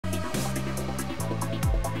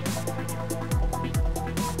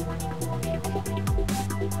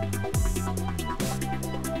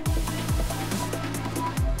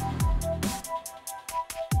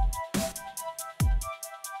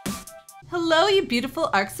Hello, you beautiful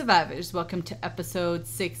Ark survivors. Welcome to episode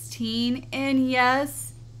 16. And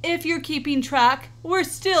yes, if you're keeping track, we're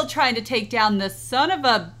still trying to take down the son of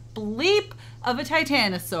a bleep of a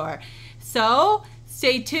Titanosaur. So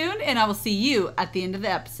stay tuned and I will see you at the end of the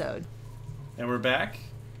episode. And we're back.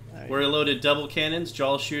 We're loaded double cannons.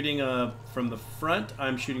 Jaw's shooting from the front.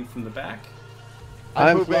 I'm shooting from the back.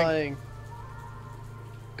 I'm flying.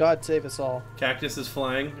 God save us all. Cactus is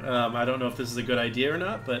flying. I don't know if this is a good idea or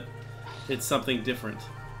not, but it's something different.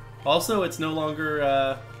 Also, it's no longer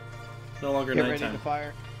nighttime. Get ready to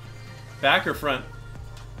fire. Back or front?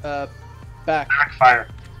 Back. Back fire.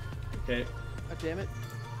 Okay. God damn it.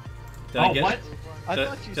 Did I get what?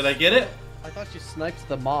 it? Did I get it? I thought you sniped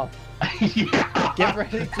the moth. Yeah. Get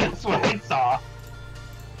ready. That's what I saw.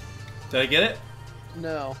 Did I get it?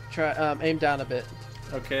 No. Try aim down a bit.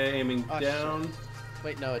 Okay, aiming down. Shit.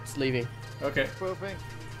 Wait, no, it's leaving. Okay. Pooping.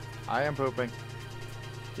 I am pooping.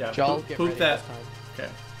 Yeah. Joel, get poop ready that. this time. Okay.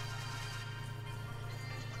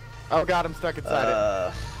 Oh god, I'm stuck inside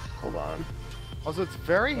it. Hold on. Also, it's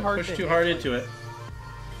very hard Push to too hit hard into it.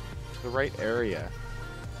 the right area.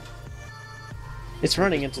 It's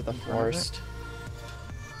running into the forest.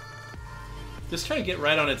 Just try to get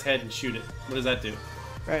right on its head and shoot it. What does that do?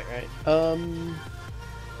 Right.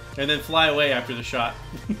 And then fly away after the shot.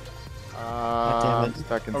 damn I'm it.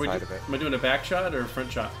 stuck inside of it. Am I doing a back shot or a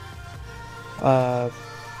front shot?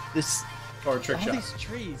 This. Or a trick All shot? these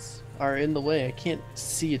trees are in the way. I can't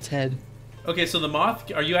see its head. Okay, so the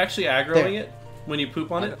moth, are you actually aggroing it when you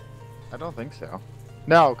poop on it? I don't think so.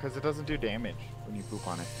 No, because it doesn't do damage when you poop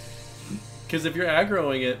on it. Because if you're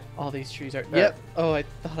aggroing it, All these trees are. Yeah. Yep. Oh, I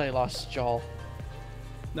thought I lost Joel.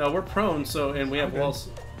 no, we're prone, so and we have Okay. walls.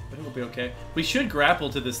 I think we'll be okay. We should grapple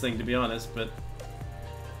to this thing, to be honest, but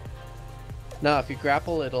No, if you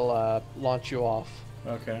grapple, it'll launch you off.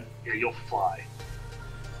 okay. Yeah, you'll fly.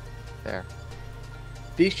 There.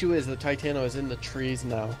 The issue is the Titano is in the trees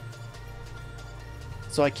now.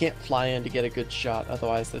 So I can't fly in to get a good shot,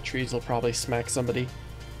 otherwise the trees will probably smack somebody.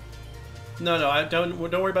 No, I don't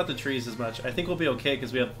worry about the trees as much. I think we'll be okay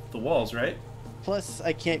because we have the walls, right? Plus,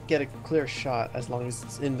 I can't get a clear shot as long as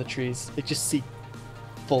it's in the trees. I just see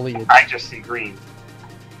foliage. I just see green.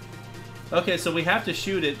 Okay, so we have to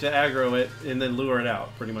shoot it to aggro it and then lure it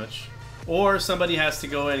out, pretty much. Or somebody has to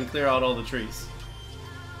go in and clear out all the trees.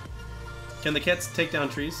 Can the cats take down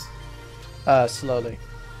trees? Slowly.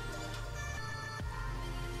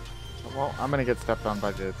 Well, I'm gonna get stepped on by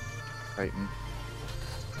the Titan.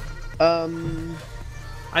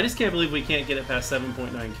 I just can't believe we can't get it past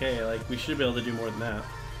 7.9k. Like, we should be able to do more than that.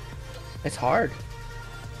 It's hard.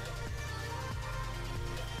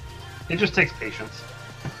 It just takes patience.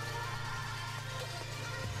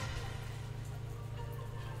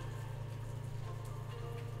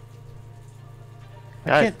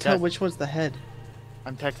 I can't tell which one's the head.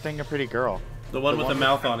 I'm texting a pretty girl. The one with the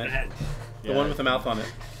mouth on it. The Yeah. one with the mouth on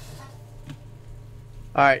it.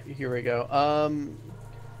 Alright, here we go.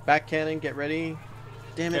 Back cannon, get ready.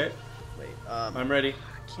 Damn it. Okay, Wait, I'm ready.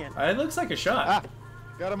 I can't. It looks like a shot. Ah!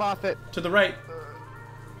 Got him off it. To the right.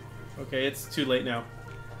 Okay, it's too late now.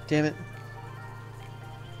 Damn it.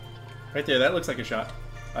 Right there, that looks like a shot.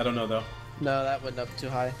 I don't know, though. No, that went up too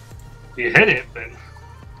high. You hit it, but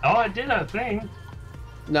oh, it did a thing.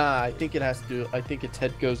 Nah, I think it has to do. I think its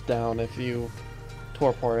head goes down if you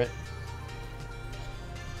torpor it.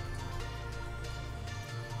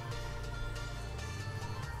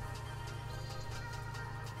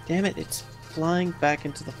 Damn it, it's flying back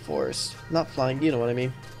into the forest. Not flying, you know what I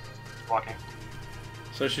mean. Walking.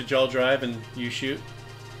 So should Joel drive and you shoot?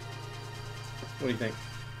 What do you think?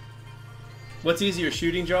 What's easier,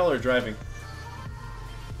 shooting Joel or driving?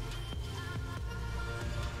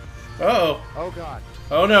 Uh-oh. Oh god.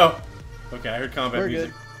 Oh no. Okay, I heard combat We're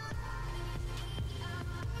music.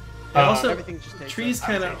 good. Also, Everything just takes trees I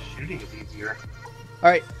kind would of... say shooting is easier.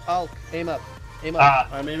 Alright, I'll aim up. Aim up.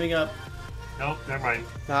 I'm aiming up. Nope, never mind.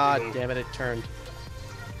 Ah, Move. damn it, it turned.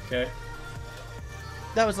 Okay.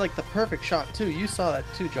 That was like the perfect shot, too. You saw that,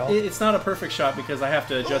 too, Joel. It's not a perfect shot because I have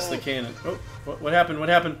to adjust the cannon. Oh, what happened? What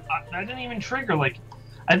happened? I didn't even trigger. Like,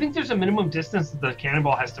 I think there's a minimum distance that the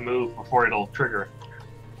cannonball has to move before it'll trigger.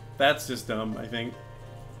 That's just dumb, I think.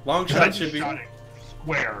 Long I shot just should be... shot it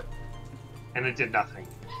square, and it did nothing.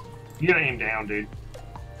 You gotta aim down, dude.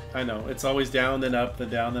 I know. It's always down, then up, then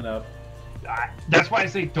down, then up. That's why I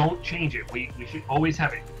say don't change it. We should always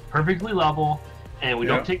have it perfectly level, and we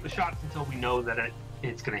Yeah. don't take the shots until we know that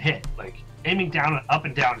it's gonna hit. Like aiming down and up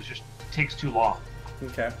and down is just takes too long.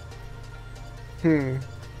 Okay. Hmm.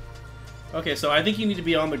 Okay, so I think you need to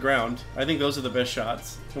be on the ground. I think those are the best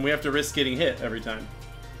shots. And we have to risk getting hit every time.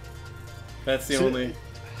 That's the only...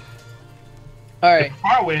 All If right. it's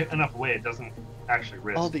far away enough away, it doesn't actually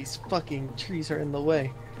risk. All these fucking trees are in the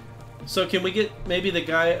way. So can we get maybe the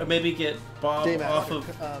guy, or maybe get Bob Daymaster, off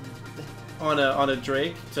of on a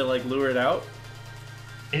Drake to like lure it out?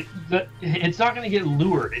 It's not going to get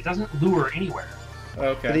lured. It doesn't lure anywhere.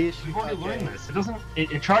 Okay. You've already learned this. It doesn't.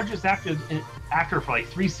 It charges after for like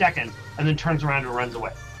 3 seconds and then turns around and runs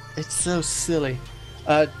away. It's so silly.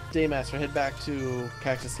 Daymaster, head back to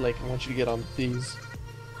Cactus Lake. I want you to get on these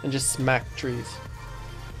and just smack trees.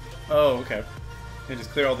 Oh, okay. And just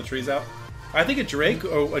clear all the trees out. I think a Drake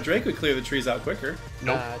would clear the trees out quicker.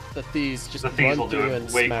 Nope. Nah, the thieves just The thieves will run do through it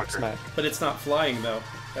and way smack, quicker. smack. But it's not flying though.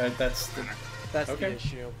 That's That's the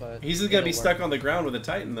issue. But he's just gonna be it'll stuck work. on the ground with a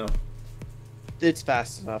Titan though. It's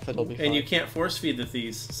fast enough. It'll be fine. And you can't force feed the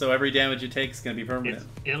thieves, so every damage it takes is gonna be permanent.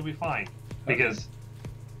 It'll be fine because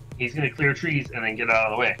he's going to clear trees and then get out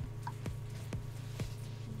of the way.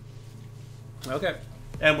 Okay.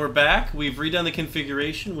 And we're back. We've redone the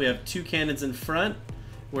configuration. We have 2 cannons in front.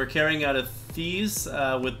 We're carrying out a Thieves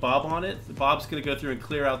with Bob on it. Bob's going to go through and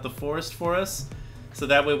clear out the forest for us, so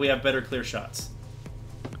that way we have better clear shots.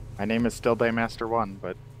 My name is still Daymaster 1,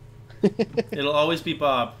 but It'll always be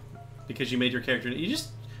Bob, because you made your character. You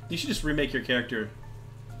should just remake your character.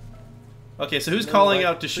 Okay, so who's calling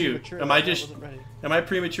out to shoot? Am I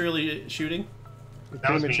prematurely shooting? You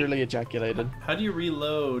That was me. prematurely ejaculated. How do you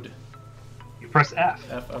reload? You press F.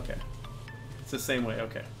 F. Okay. It's the same way.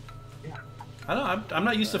 Okay. Yeah. I don't know. I'm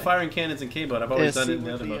not used to firing cannons in K mode. I've always done it in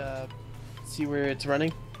the other mode. See where it's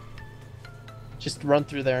running? Just run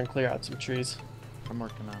through there and clear out some trees. I'm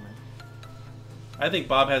working on it. I think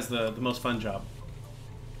Bob has the most fun job.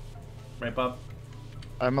 Right, Bob?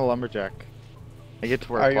 I'm a lumberjack. I get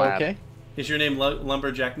to wear Are you plaid. okay? Is your name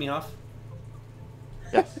Lumberjack Mehoff?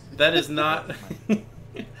 Yes. That is not.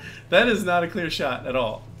 That is not a clear shot at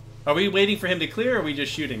all. Are we waiting for him to clear, or are we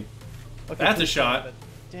just shooting? Okay, That's a please shot.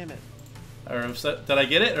 Damn it. Or did I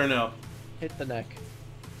get it or no? Hit the neck.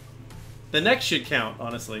 The neck should count,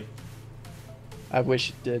 honestly. I wish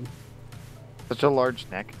it did. Such a large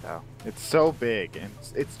neck, though. It's so big, and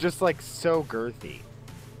it's just like so girthy.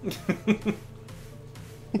 It's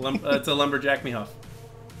a Lumberjack Mehoff.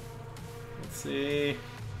 Let's see.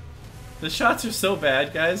 The shots are so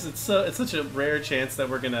bad, guys. It's such a rare chance that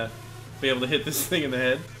we're gonna be able to hit this thing in the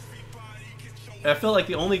head. I feel like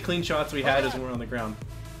the only clean shots we had is when we're on the ground.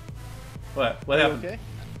 What? What Are you happened? okay?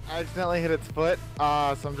 I accidentally hit its foot, so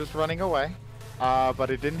I'm just running away. But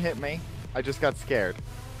it didn't hit me. I just got scared.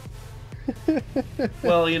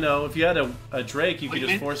 Well, you know, if you had a Drake, you could Well,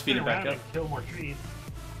 just you force feed spin it back around up. and kill more trees.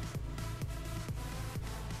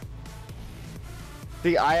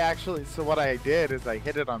 See, so what I did is I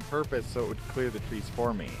hit it on purpose so it would clear the trees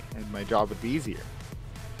for me, and my job would be easier.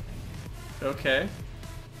 Okay.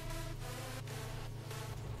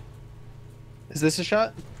 Is this a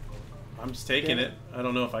shot? I'm just taking Yeah. it. I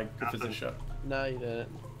don't know if it's a Nothing. shot. No, you didn't.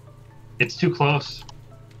 It's too close.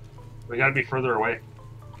 We got to be further away.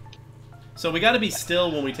 So we got to be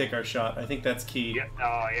still when we take our shot. I think that's key. Yeah.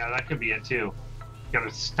 Oh, yeah, that could be it too. Got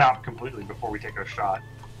to stop completely before we take our shot.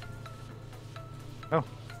 Oh,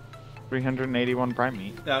 381 prime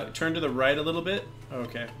meat. Now turn to the right a little bit.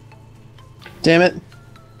 Okay. Damn it.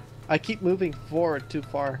 I keep moving forward too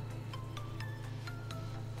far.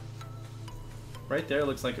 Right there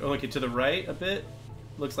looks like. Oh, okay, to the right a bit.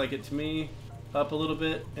 Looks like it to me. Up a little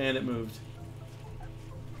bit, and it moved.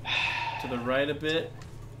 To the right a bit.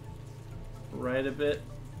 Right a bit.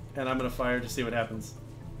 And I'm gonna fire to see what happens.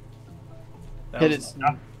 That Hit was, it.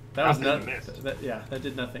 That was Nothing nothing. missed. Yeah, that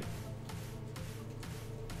did nothing.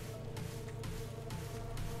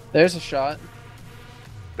 There's a shot.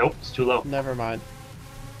 Nope, it's too low. Never mind.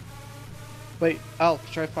 Wait,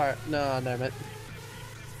 Alf, try fire. No, damn it.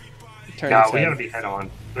 Turn No, its we head. got to be head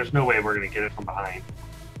on. There's no way we're going to get it from behind.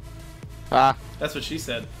 Ah, That's what she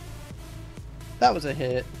said. That was a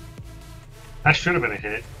hit. That should have been a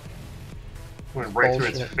hit. Went right through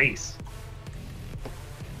its Bullshit. face.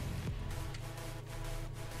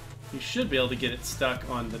 You should be able to get it stuck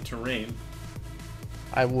on the terrain.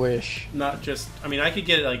 I wish. Not just. I mean, I could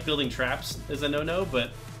get it like building traps is a no-no,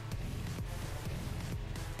 but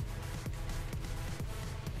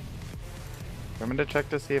I'm going to check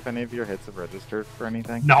to see if any of your hits have registered for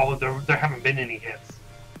anything. No, there haven't been any hits.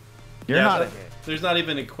 You're yeah, not a but hit. there's not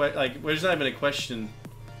even a there's not even a question.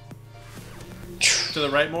 To the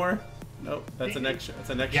right more? Nope, that's a next. That's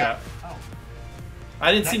a next Yeah. shot. Oh,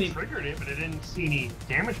 I didn't that see any. triggered it, but it didn't see any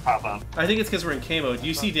damage pop up. I think it's because we're in K mode. Do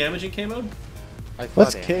you see damage in K mode? I saw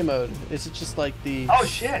What's damage. K mode? Is it just like the... Oh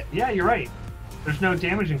shit! Yeah, you're right. There's no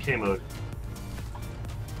damage in K mode.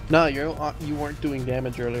 No, you weren't doing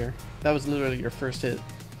damage earlier. That was literally your first hit.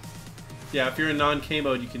 Yeah, if you're in non-K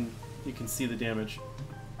mode, you can see the damage.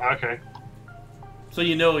 Okay. So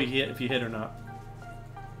you know if you hit or not.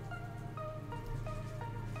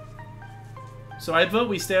 So I'd vote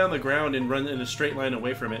we stay on the ground and run in a straight line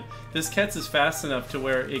away from it. This Ketz is fast enough to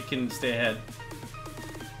where it can stay ahead.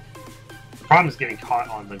 The problem is getting caught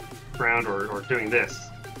on the ground or doing this.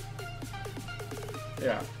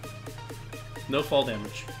 Yeah. No fall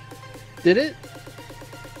damage. Did it?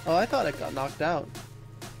 Oh, I thought it got knocked out.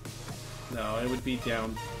 No, it would be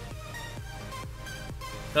down.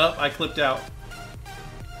 Oh, I clipped out.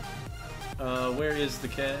 Where is the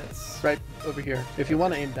Ketz? Right over here. If you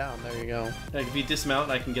want to aim down, there you go. Like, if you dismount,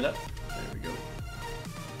 I can get up. There we go.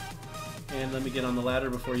 And let me get on the ladder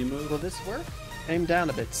before you move. Will this work? Aim down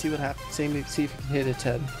a bit. See what happens. See if you can hit its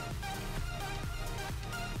head.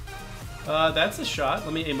 That's a shot.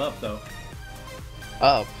 Let me aim up, though.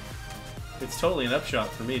 Up. It's totally an upshot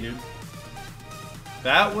for me, dude.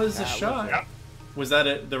 That was a shot. Yep. Was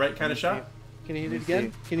that the right kind of shot? Can you hit it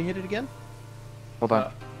again? Can you hit it again? Hold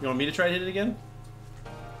on. You want me to try to hit it again?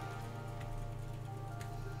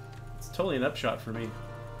 It's totally an upshot for me.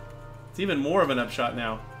 It's even more of an upshot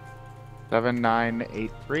now.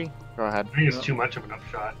 7983. Go ahead. I think it's too much of an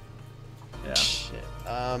upshot. Yeah. Shit.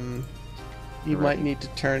 You might need to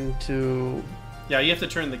turn to. Yeah, you have to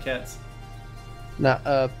turn the Ketz.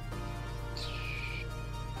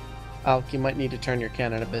 Alk, you might need to turn your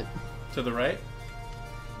cannon a bit. To the right?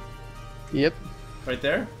 Yep. Right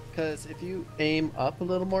there? Because if you aim up a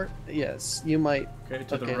little more, yes, you might. Okay,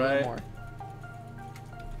 to the A little right. more.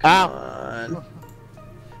 Ow! Come on.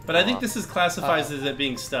 But I think this is classifies as it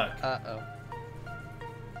being stuck. Uh-oh.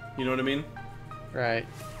 You know what I mean? Right.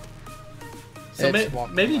 So It's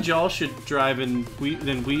walking maybe line. Jaw should drive and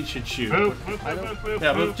then we should shoot. Move, move, move, move, move,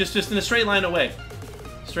 Yeah, move. move just in a straight line away.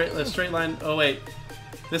 A straight line. Oh wait,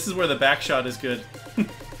 this is where the back shot is good.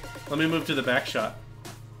 Let me move to the back shot.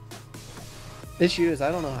 Issue is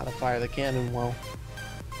I don't know how to fire the cannon well.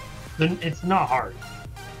 Then it's not hard.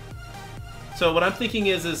 So what I'm thinking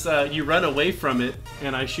is you run away from it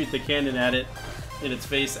and I shoot the cannon at it in its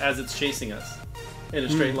face as it's chasing us in a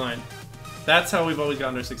straight line. That's how we've always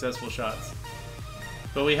gotten our successful shots.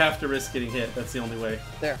 But we have to risk getting hit. That's the only way.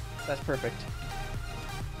 There. That's perfect.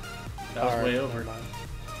 That was Alright, way never over. mind.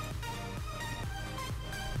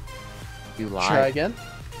 You lie. Try again.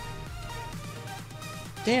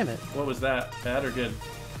 Damn it. What was that? Bad or good?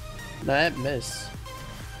 Nah, that miss.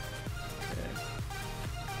 Okay.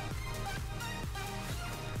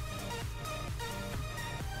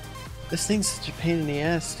 This thing's such a pain in the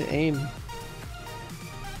ass to aim.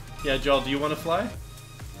 Yeah, Joel, do you want to fly?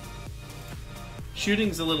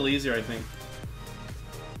 Shooting's a little easier, I think.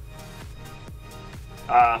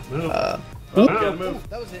 Move. Oh, Ooh. you gotta move.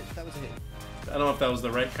 That was it. That was a hit. I don't know if that was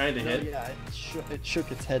the right kind of No, hit. yeah, it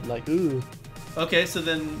shook its head like, ooh. Okay, so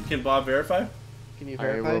then can Bob verify? Can you I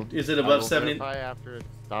verify? will- Is it I above will 70? verify after it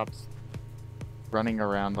stops running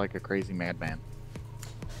around like a crazy madman.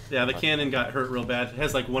 Yeah, the cannon got hurt real bad. It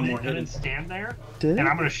has like one more And hit. then stand there, Did and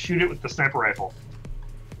it? I'm gonna shoot it with the sniper rifle.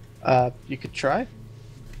 You could try.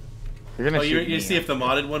 You're gonna Oh, shoot you me. see if the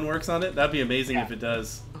modded one works on it? That'd be amazing Yeah. if it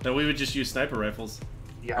does. Then we would just use sniper rifles.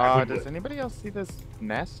 Yeah. I would do Does it. anybody else see this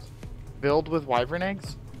nest filled with wyvern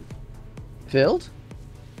eggs? Filled?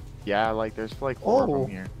 Yeah, like there's like 4 of Oh.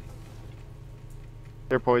 them here.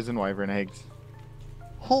 They're poison wyvern eggs.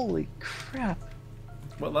 Holy crap.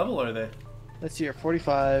 What level are they? Let's see here.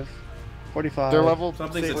 45. 45. They're level.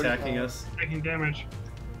 Something's 45. attacking us. Taking damage.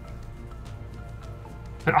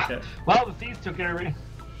 Okay. Well, the thieves took care of it.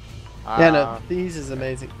 Yeah, no, these is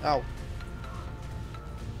amazing. Oh,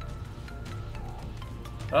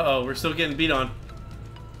 Uh-oh, we're still getting beat on.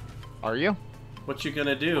 Are you? What you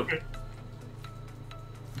gonna do? Okay.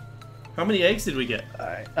 How many eggs did we get?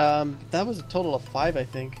 alright. That was a total of 5, I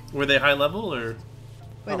think. Were they high level, or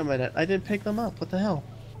Wait a minute. I didn't pick them up. What the hell?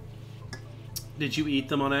 did you eat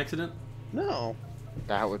them on accident? No.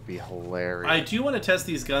 That would be hilarious. I do want to test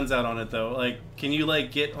these guns out on it, though. Like, can you,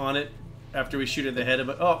 like, get on it after we shoot at the head of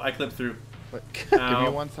it? Oh, I clipped through. But give me Ow.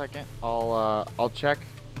 1 second. I'll check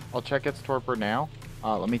its torpor now.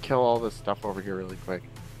 Let me kill all this stuff over here really quick.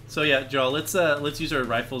 So yeah, Joel, let's use our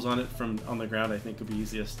rifles on it from on the ground. I think would be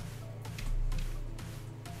easiest.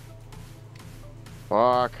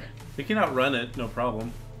 Fuck. We can outrun it, no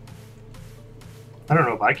problem. I don't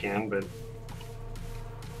know if I can, but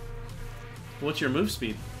What's your move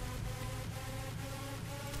speed?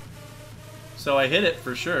 So I hit it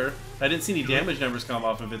for sure. I didn't see any damage numbers come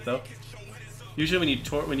off of it though. Usually when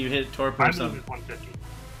you hit torpor my or move something, is 150.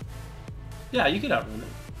 yeah, you could outrun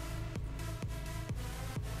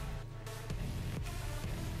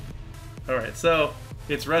it. All right, so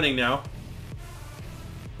it's running now.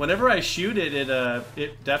 Whenever I shoot it,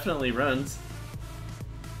 it definitely runs.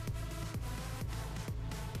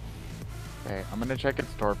 Okay, I'm gonna check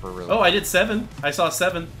its torpor really. Oh, I did 7. I saw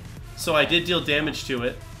 7. So I did deal damage to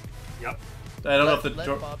it. Yep. I don't know if the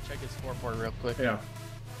let Bob check his torpor real quick. Yeah.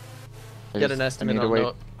 Get an estimate I need to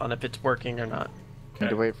wait. on if it's working or not. I need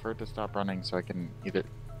to wait for it to stop running so I can either.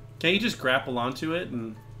 Can you just grapple onto it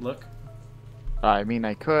and look? I mean,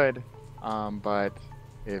 I could, but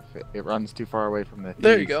if it runs too far away from the.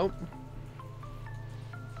 There you thieves- go.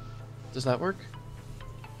 Does that work?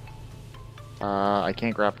 I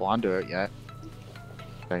can't grapple onto it yet.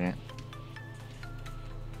 Second.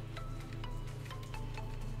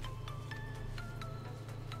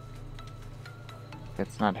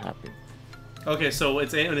 It's not happy. Okay, so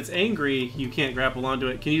when it's angry, you can't grapple onto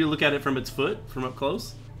it. Can you look at it from its foot, from up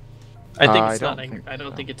close? I think I it's not don't angry. think I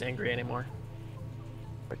don't so. think it's angry anymore.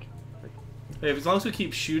 Hey, as long as we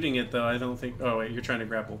keep shooting it, though, I don't think... Oh, wait, you're trying to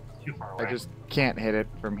grapple. Too far away. I just can't hit it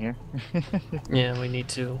from here. Yeah, we need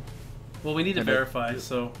to. Well, we need to And it- verify,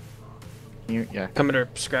 so... Yeah, Commander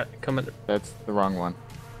Scrat. Commander. that's the wrong one.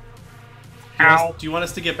 Ow! Do you want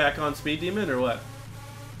us to get back on Speed Demon, or what?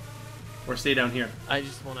 Or stay down here? I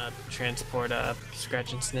just want to transport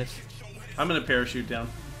Scratch and Sniff. I'm gonna parachute down.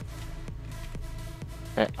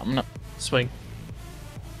 Hey, I'm gonna. Swing.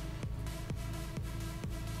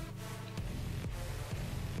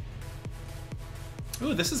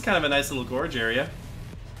 Ooh, this is kind of a nice little gorge area.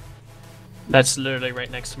 That's literally right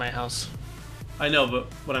next to my house. I know, but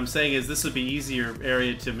what I'm saying is this would be easier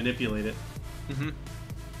area to manipulate it. Mm-hmm.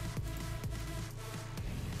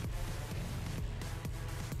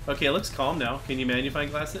 Okay, it looks calm now. Can you magnifying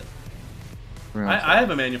glass it? we're gonna- I have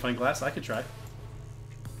a magnifying glass. I could try.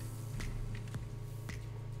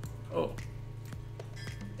 Oh.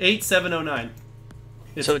 8709.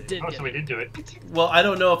 It's, So it did. Oh, Get so we did do it. well, I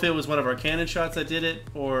don't know if it was one of our cannon shots that did it,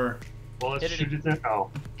 or... Well, let's Hit it shoot it then. Oh.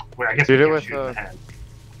 Wait, I guess Shoot we it can with shoot it in the the- head.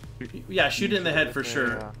 Yeah, shoot it in the head for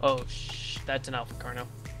sure. Oh, that's an Alpha Carno.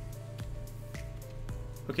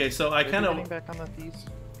 Okay, so I kind Getting of... back on the thieves.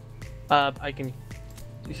 I can.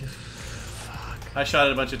 I shot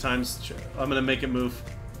it a bunch of times. I'm gonna make it move.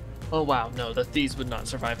 Oh wow, no, the thieves would not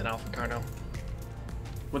survive an Alpha Carno.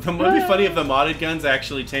 Well, it would be funny if the modded guns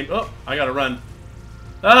actually tamed... Oh, I gotta run.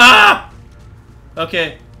 Ah!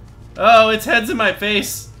 Okay. Oh, its head's in my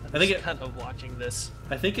face. I think it... kind of watching this.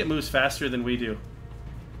 I think it moves faster than we do.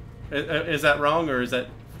 Is that wrong, or is that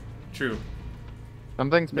true?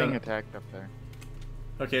 Something's being No. attacked up there.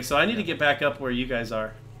 Okay, so I need to get back up where you guys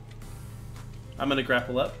are. I'm gonna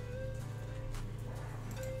grapple up.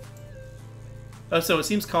 Oh, so it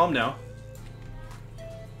seems calm now.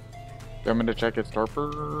 I'm gonna check its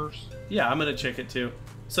torpors. Yeah, I'm gonna check it too.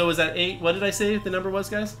 So is that 8? What did I say the number was,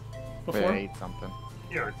 guys? Before? Wait, something.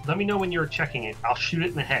 Here, let me know when you're checking it. I'll shoot it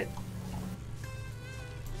in the head.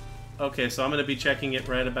 Okay, so I'm gonna be checking it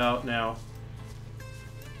right about now.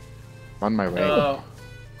 On my way. Oh,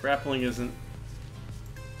 grappling isn't...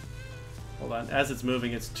 Hold on. As it's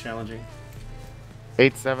moving, it's challenging.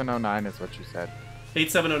 8709 is what you said.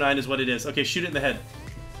 8709 is what it is. Okay, shoot it in the head.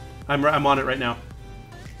 I'm on it right now.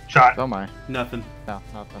 Shot. So am I. Nothing. No,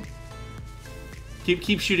 nothing.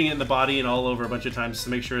 Keep shooting it in the body and all over a bunch of times to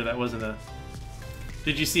make sure that wasn't a...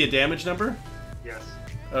 Did you see a damage number? Yes.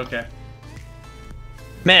 Okay.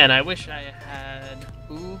 Man, I wish I had.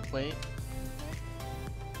 Ooh, wait.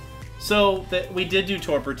 So we did do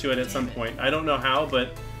torpor to it at some point. I don't know how,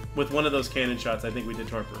 but with one of those cannon shots, I think we did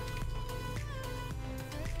torpor.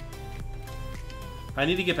 I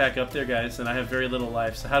need to get back up there, guys, and I have very little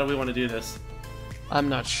life. So how do we want to do this? I'm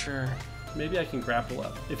not sure. Maybe I can grapple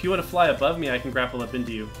up. If you want to fly above me, I can grapple up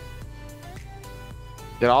into you.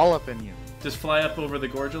 Get all up in you. Just fly up over the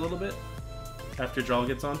gorge a little bit after Drawl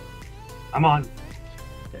gets on. I'm on.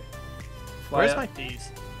 Okay. Fly Where's up. my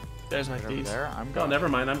thieves? There's my Get over thieves. there. I'm Oh, going. never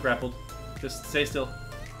mind. I'm grappled. Just stay still.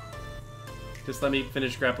 Just let me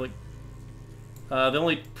finish grappling. The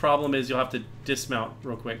only problem is you'll have to dismount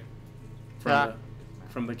real quick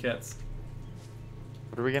from the kits.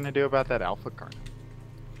 What are we gonna do about that alpha card?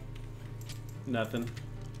 Nothing.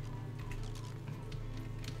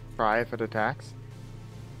 Try if it attacks.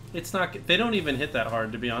 It's not. They don't even hit that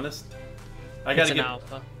hard, to be honest. I It's gotta an get.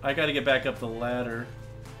 Alpha. I gotta get back up the ladder.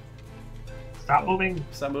 Stop moving.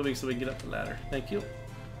 Stop moving so we can get up the ladder. Thank you.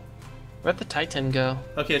 Where'd the Titan go?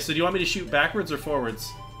 Okay, so do you want me to shoot backwards or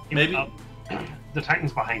forwards? Maybe. Up. The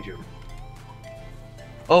Titan's behind you.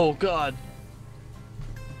 Oh god.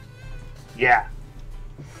 Yeah.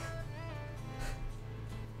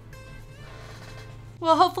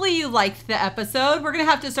 Well, hopefully you liked the episode. We're going to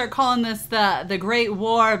have to start calling this the Great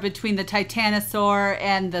War between the Titanosaur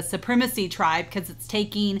and the Supremacy Tribe because it's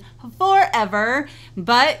taking forever.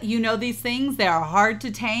 But you know these things, they are hard to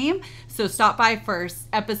tame. So stop by for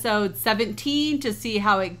episode 17 to see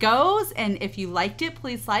how it goes. And if you liked it,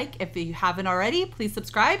 please like. If you haven't already, please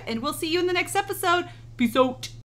subscribe. And we'll see you in the next episode. Peace out.